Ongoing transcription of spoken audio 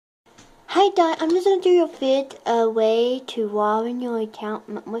Hi Don, I'm just gonna do your vid a way to log in your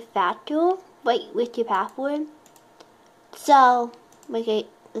account with Factor, with your password. So,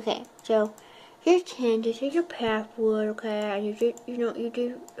 so here's your password, okay, and you just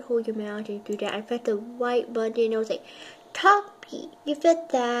hold your mouse and do that. I press the white button, it'll say copy. You press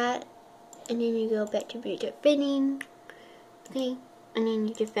that, and then you go back to video fitting, okay, and then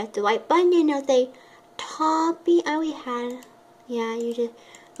you just press the white button and it'll say copy. I already had, yeah, it'll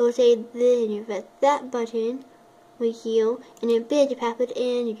say this, and you press that button right here, and then bam, you password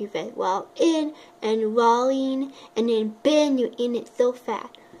in, you press log in, and rolling, and then bam, you're in it so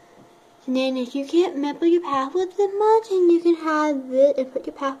fast. And then if you can't remember your password that much, and you can have this and put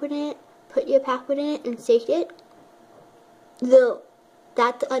your password in it, and save it.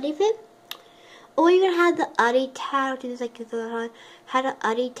 That's the other thing. Or you can have the other tag, which is like have the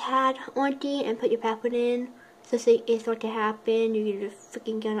other tag on it and put your password in. So say it's what to happen, you can just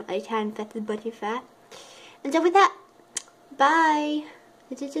freaking get on the other tag and press the button fast. And so with that, bye.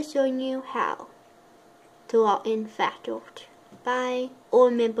 This is just showing you how to log in Factor. Bye. Or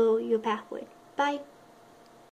remember your password. Bye.